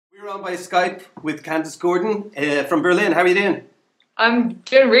on by Skype with Candice Gordon from Berlin. How are you doing? I'm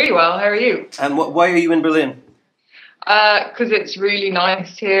doing really well. How are you? And why are you in Berlin? Because it's really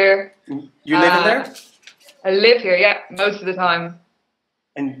nice here. You living there? I live here, yeah, most of the time.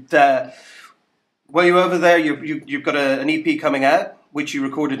 And while you're over there, you've got an EP coming out, which you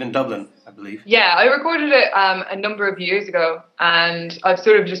recorded in Dublin, I believe. Yeah, I recorded it a number of years ago, and I've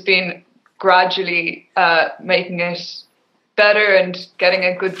sort of just been gradually making it better and getting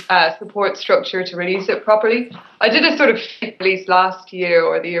a good support structure to release it properly. I did a sort of release last year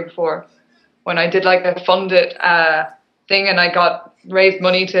or the year before when I did like a funded thing, and I raised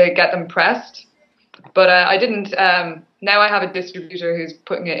money to get them pressed. But I didn't. Now I have a distributor who's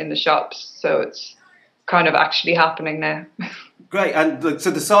putting it in the shops, so it's kind of actually happening now. Great. And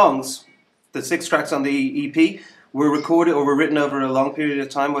so the songs, the 6 tracks on the EP, were recorded or were written over a long period of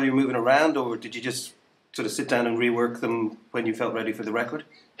time while you were moving around, or did you just sort of sit down and rework them when you felt ready for the record?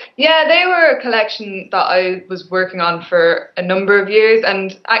 Yeah, they were a collection that I was working on for a number of years,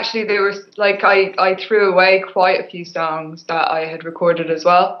 and actually they were like I threw away quite a few songs that I had recorded as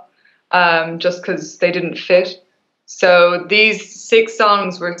well, just because they didn't fit. So these 6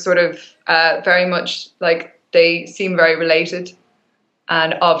 songs were sort of very much like they seem very related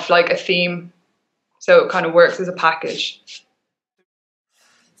and of like a theme, so it kind of works as a package.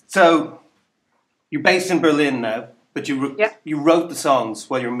 So you're based in Berlin now, but you wrote the songs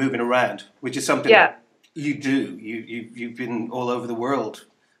while you're moving around, which is something that you do. You've been all over the world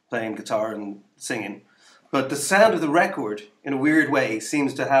playing guitar and singing. But the sound of the record, in a weird way,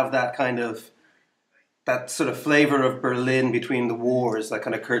 seems to have that sort of flavour of Berlin between the wars, that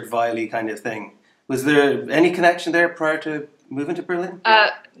kind of Kurt Weill kind of thing. Was there any connection there prior to moving to Berlin?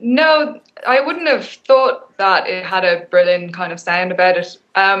 No, I wouldn't have thought that it had a Berlin kind of sound about it.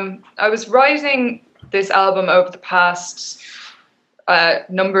 I was writing this album over the past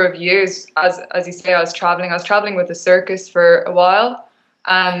number of years. As you say, I was traveling with a circus for a while.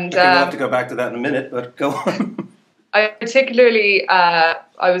 And we'll have to go back to that in a minute, but go on. I particularly, I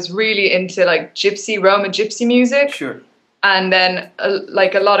was really into like Roma gypsy music. Sure. And then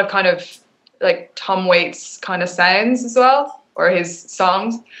like a lot of kind of like Tom Waits kind of sounds as well, or his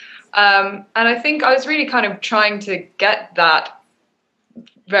songs. And I think I was really kind of trying to get that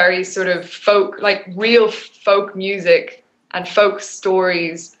very sort of folk, like real folk music and folk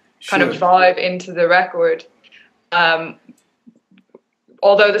stories kind of vibe into the record.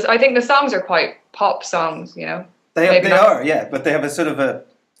 Although I think the songs are quite pop songs, you know. They are, yeah, but they have a sort of a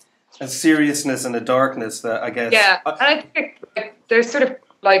seriousness and a darkness that I guess. Yeah, and I think they're sort of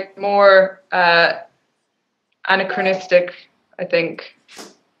like more anachronistic, I think.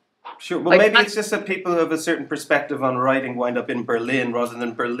 Sure. Well, like, maybe it's just that people who have a certain perspective on writing wind up in Berlin rather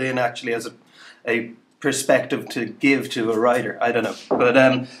than Berlin actually has a perspective to give to a writer. I don't know. But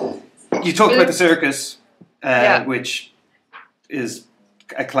you talked about the circus, which is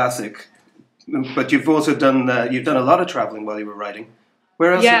a classic. But you've also done a lot of traveling while you were writing.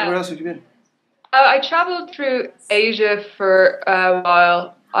 Where else have you been? I traveled through Asia for a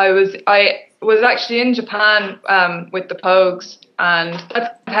while. I was actually in Japan with the Pogues, and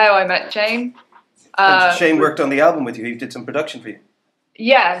that's how I met Shane. And Shane worked on the album with you. He did some production for you.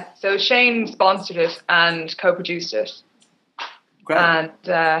 Yeah, so Shane sponsored it and co-produced it. Great. And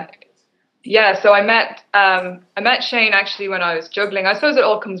so I met Shane actually when I was juggling. I suppose it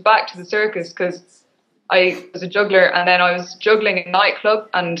all comes back to the circus because I was a juggler, and then I was juggling in a nightclub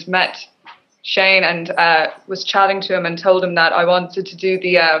and met Shane and was chatting to him and told him that I wanted to do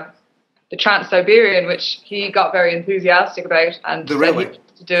the Trans-Siberian, which he got very enthusiastic about, and the railway. He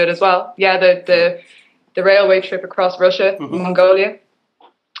wanted to do it as well. Yeah, the railway trip across Russia, Mongolia,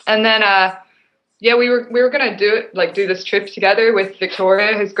 and then we were gonna do this trip together with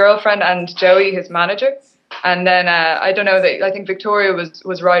Victoria, his girlfriend, and Joey, his manager. And then I don't know, I think Victoria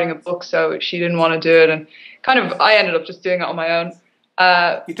was writing a book, so she didn't want to do it, and kind of I ended up just doing it on my own.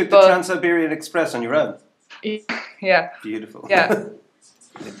 You took the Trans-Siberian Express on your own? Yeah. Beautiful. Yeah.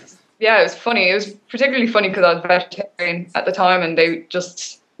 Yeah, it was funny. It was particularly funny because I was vegetarian at the time, and they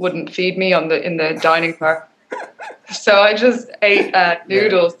just wouldn't feed me in the dining car. So I just ate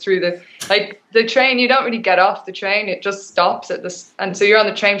noodles through the train. You don't really get off the train; it just stops at this, and so you're on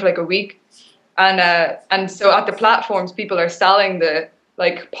the train for like a week. And so at the platforms, people are selling the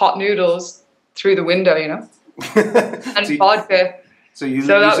like pot noodles through the window, you know, and vodka. So you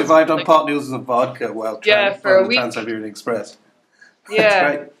survived on pot noodles and vodka while trying for a the week. Trans-Siberian Express. Yeah.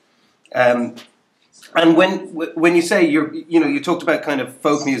 That's great. And when you say you talked about kind of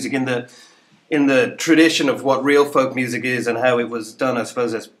folk music in the tradition of what real folk music is and how it was done, I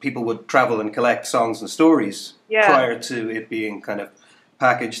suppose, as people would travel and collect songs and stories prior to it being kind of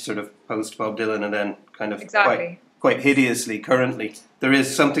packaged sort of post Bob Dylan and then kind of exactly. quite hideously currently. There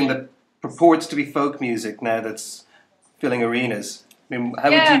is something that purports to be folk music now that's filling arenas. I mean,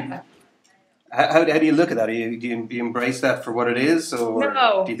 how do you look at that? Do you embrace that for what it is, or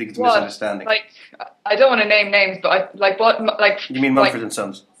do you think it's a misunderstanding? Like, I don't want to name names, but you mean Mumford and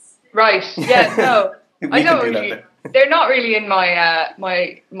Sons? Right. Yeah. No, I don't really. They're not really in my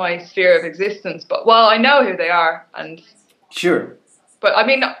my sphere of existence. But I know who they are, and sure. But I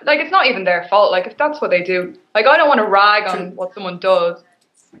mean, like, it's not even their fault. Like, if that's what they do, like, I don't want to rag on what someone does.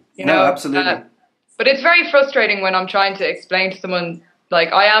 You know, absolutely. But it's very frustrating when I'm trying to explain to someone,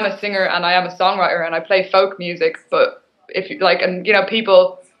 like, I am a singer and I am a songwriter and I play folk music, but if you like, and you know,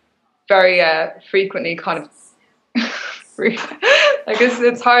 people very frequently kind of like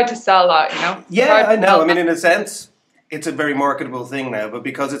it's hard to sell that, you know. Yeah, I know. I mean, in a sense, it's a very marketable thing now, but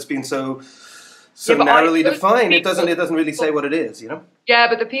because it's been so narrowly defined, it doesn't really say what it is, you know. Yeah,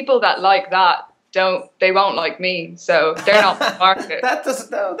 but the people that like that won't like me, so they're not the market. That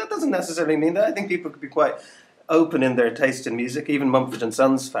doesn't necessarily mean that. I think people could be quite open in their taste in music. Even Mumford and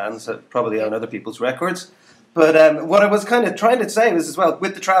Sons fans probably own other people's records. But what I was kind of trying to say was, as well,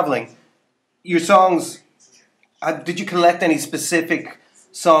 with the travelling, your songs, did you collect any specific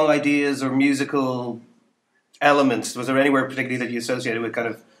song ideas or musical elements? Was there anywhere particularly that you associated with kind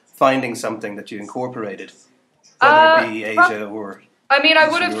of finding something that you incorporated, whether it be Asia or... I mean,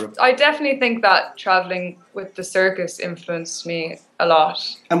 I definitely think that travelling with the circus influenced me a lot.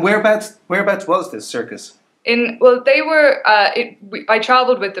 And whereabouts was this circus? They were. I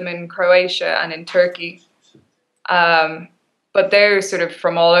travelled with them in Croatia and in Turkey, but they're sort of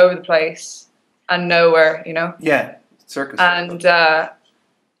from all over the place and nowhere, you know. Yeah, circus. And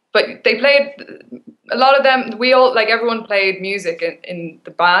but they played a lot of them. Everyone played music in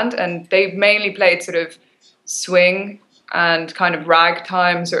the band, and they mainly played sort of swing and kind of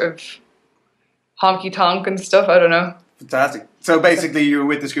ragtime, sort of honky tonk and stuff. I don't know. Fantastic. So basically, you were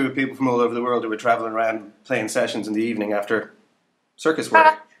with this group of people from all over the world who were traveling around playing sessions in the evening after circus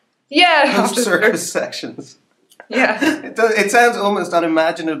work. Yeah, circus sections. Yeah, it sounds almost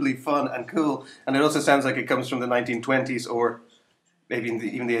unimaginably fun and cool, and it also sounds like it comes from the 1920s or maybe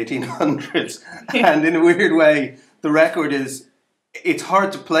even the 1800s. And in a weird way, the record it's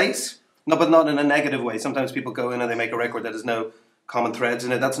hard to place. No, but not in a negative way. Sometimes people go in and they make a record that has no common threads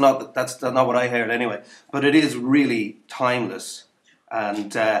in it. That's not what I heard anyway. But it is really timeless,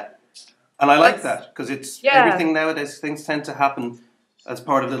 and I like that because it's everything nowadays. Things tend to happen as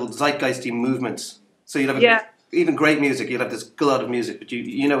part of little zeitgeisty movements. So you'll have even great music. You'll have this glut of music, but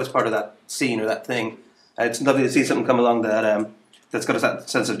you know it's part of that scene or that thing. It's lovely to see something come along that's got a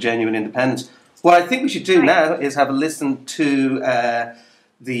sense of genuine independence. What I think we should do now is have a listen to.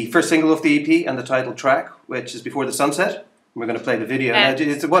 The first single off the EP and the title track, which is Before the Sunset. We're going to play the video.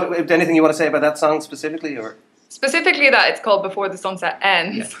 Anything you want to say about that song specifically? Or specifically that it's called Before the Sunset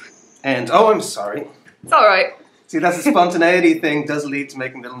Ends. Yeah. And, oh, I'm sorry. It's all right. See, that's a spontaneity thing, does lead to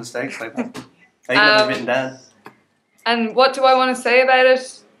making little mistakes like that. I have them written down. And what do I want to say about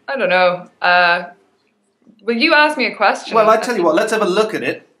it? I don't know. Will you ask me a question? Well, I tell you what, let's have a look at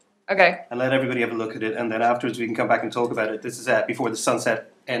it. Okay. And let everybody have a look at it, and then afterwards we can come back and talk about it. This is Before the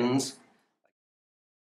Sunset Ends.